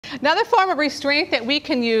Another form of restraint that we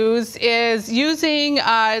can use is using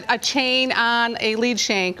a chain on a lead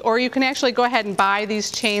shank, or you can actually go ahead and buy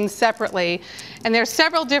these chains separately. And there's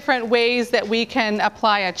several different ways that we can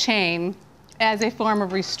apply a chain as a form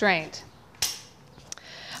of restraint.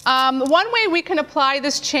 One way we can apply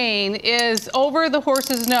this chain is over the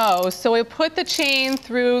horse's nose. So we put the chain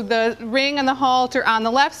through the ring on the halter on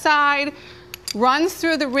the left side, runs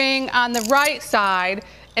through the ring on the right side,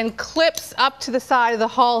 and clips up to the side of the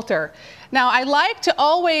halter. Now, I like to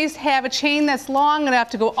always have a chain that's long enough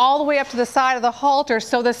to go all the way up to the side of the halter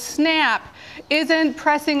so the snap isn't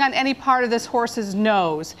pressing on any part of this horse's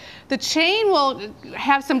nose. The chain will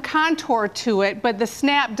have some contour to it, but the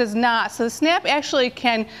snap does not. So the snap actually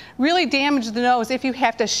can really damage the nose if you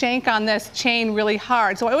have to shank on this chain really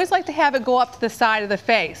hard. So I always like to have it go up to the side of the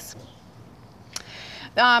face.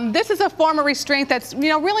 This is a form of restraint that's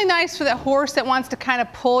really nice for that horse that wants to kind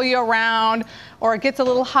of pull you around or gets a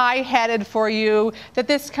little high-headed for you, that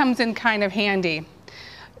this comes in kind of handy.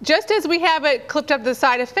 Just as we have it clipped up to the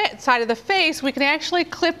side of the face, we can actually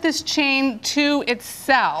clip this chain to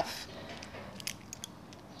itself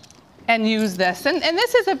and use this. And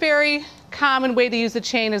this is a very common way to use the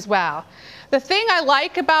chain as well. The thing I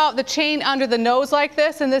like about the chain under the nose like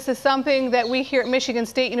this, and this is something that we here at Michigan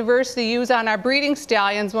State University use on our breeding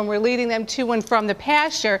stallions when we're leading them to and from the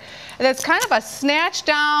pasture, and it's kind of a snatch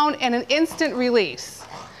down and an instant release.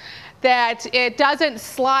 That it doesn't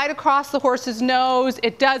slide across the horse's nose,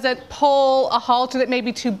 it doesn't pull a halter that may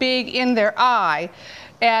be too big in their eye,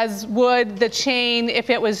 as would the chain if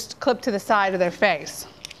it was clipped to the side of their face.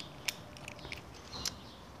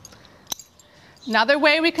 Another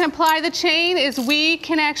way we can apply the chain is we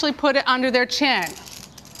can actually put it under their chin.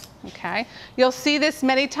 Okay, you'll see this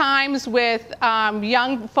many times with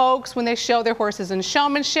young folks when they show their horses in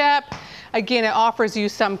showmanship. Again, it offers you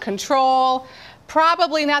some control.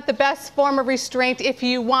 Probably not the best form of restraint if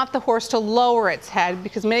you want the horse to lower its head,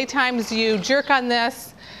 because many times you jerk on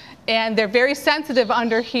this and they're very sensitive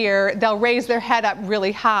under here. They'll raise their head up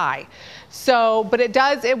really high. So, but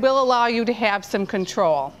it will allow you to have some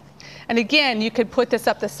control. And again, you could put this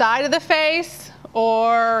up the side of the face,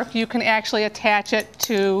 or you can actually attach it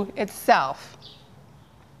to itself.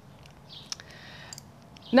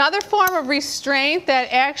 Another form of restraint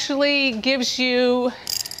that actually gives you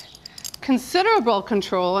considerable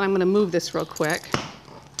control, and I'm going to move this real quick.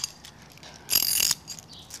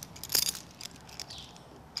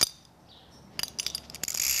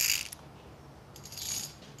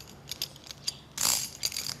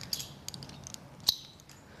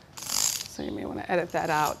 So you may want to edit that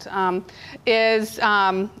out, is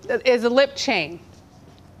a lip chain.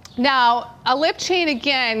 Now, a lip chain,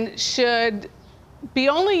 again, should be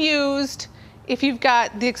only used if you've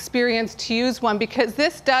got the experience to use one, because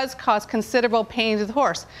this does cause considerable pain to the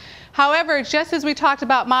horse. However, just as we talked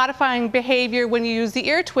about modifying behavior when you use the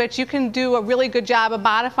ear twitch, you can do a really good job of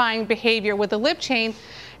modifying behavior with a lip chain,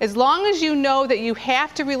 as long as you know that you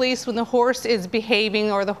have to release when the horse is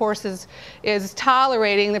behaving or the horse is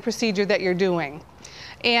tolerating the procedure that you're doing.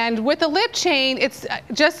 And with the lip chain, it's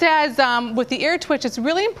just as with the ear twitch, it's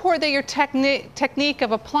really important that your technique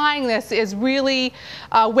of applying this is really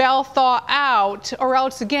well thought out, or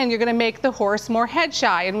else, again, you're going to make the horse more head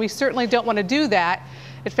shy, and we certainly don't want to do that.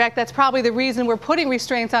 In fact, that's probably the reason we're putting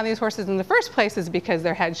restraints on these horses in the first place, is because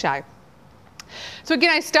they're head shy. So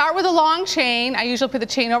again, I start with a long chain. I usually put the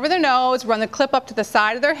chain over their nose, run the clip up to the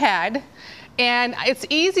side of their head. And it's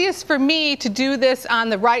easiest for me to do this on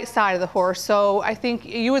the right side of the horse, so I think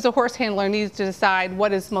you as a horse handler need to decide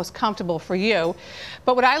what is most comfortable for you.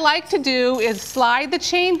 But what I like to do is slide the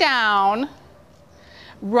chain down,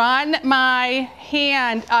 run my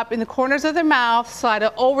hand up in the corners of their mouth, slide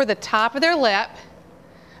it over the top of their lip.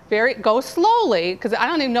 Go slowly, because I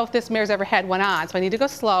don't even know if this mare's ever had one on, so I need to go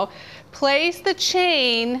slow. Place the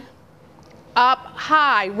chain up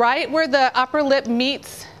high, right where the upper lip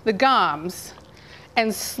meets the gums,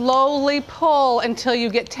 and slowly pull until you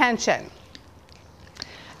get tension.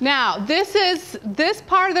 Now, this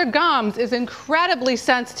part of their gums is incredibly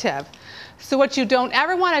sensitive. So what you don't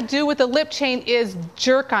ever want to do with the lip chain is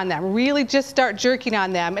jerk on them, really just start jerking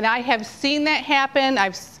on them. And I have seen that happen,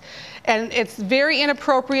 and it's very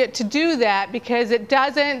inappropriate to do that, because it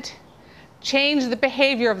doesn't change the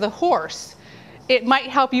behavior of the horse. It might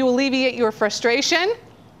help you alleviate your frustration,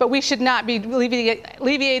 but we should not be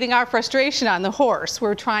alleviating our frustration on the horse.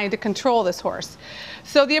 We're trying to control this horse.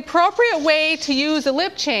 So the appropriate way to use a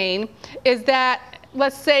lip chain is that,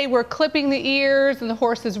 let's say we're clipping the ears and the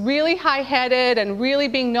horse is really high-headed and really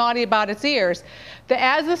being naughty about its ears, that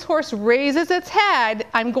as this horse raises its head,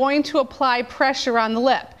 I'm going to apply pressure on the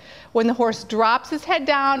lip. When the horse drops his head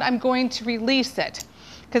down, I'm going to release it.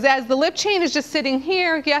 Because as the lip chain is just sitting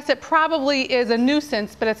here, yes, it probably is a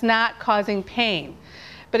nuisance, but it's not causing pain.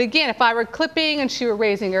 But again, if I were clipping and she were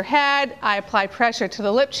raising her head, I apply pressure to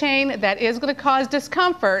the lip chain. That is going to cause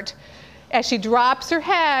discomfort. As she drops her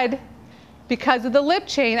head, because of the lip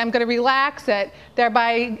chain, I'm going to relax it,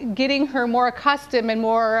 thereby getting her more accustomed and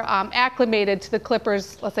more acclimated to the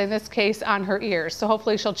clippers, let's say in this case, on her ears. So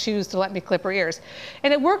hopefully she'll choose to let me clip her ears.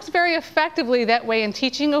 And it works very effectively that way in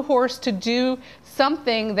teaching a horse to do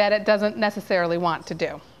something that it doesn't necessarily want to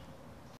do.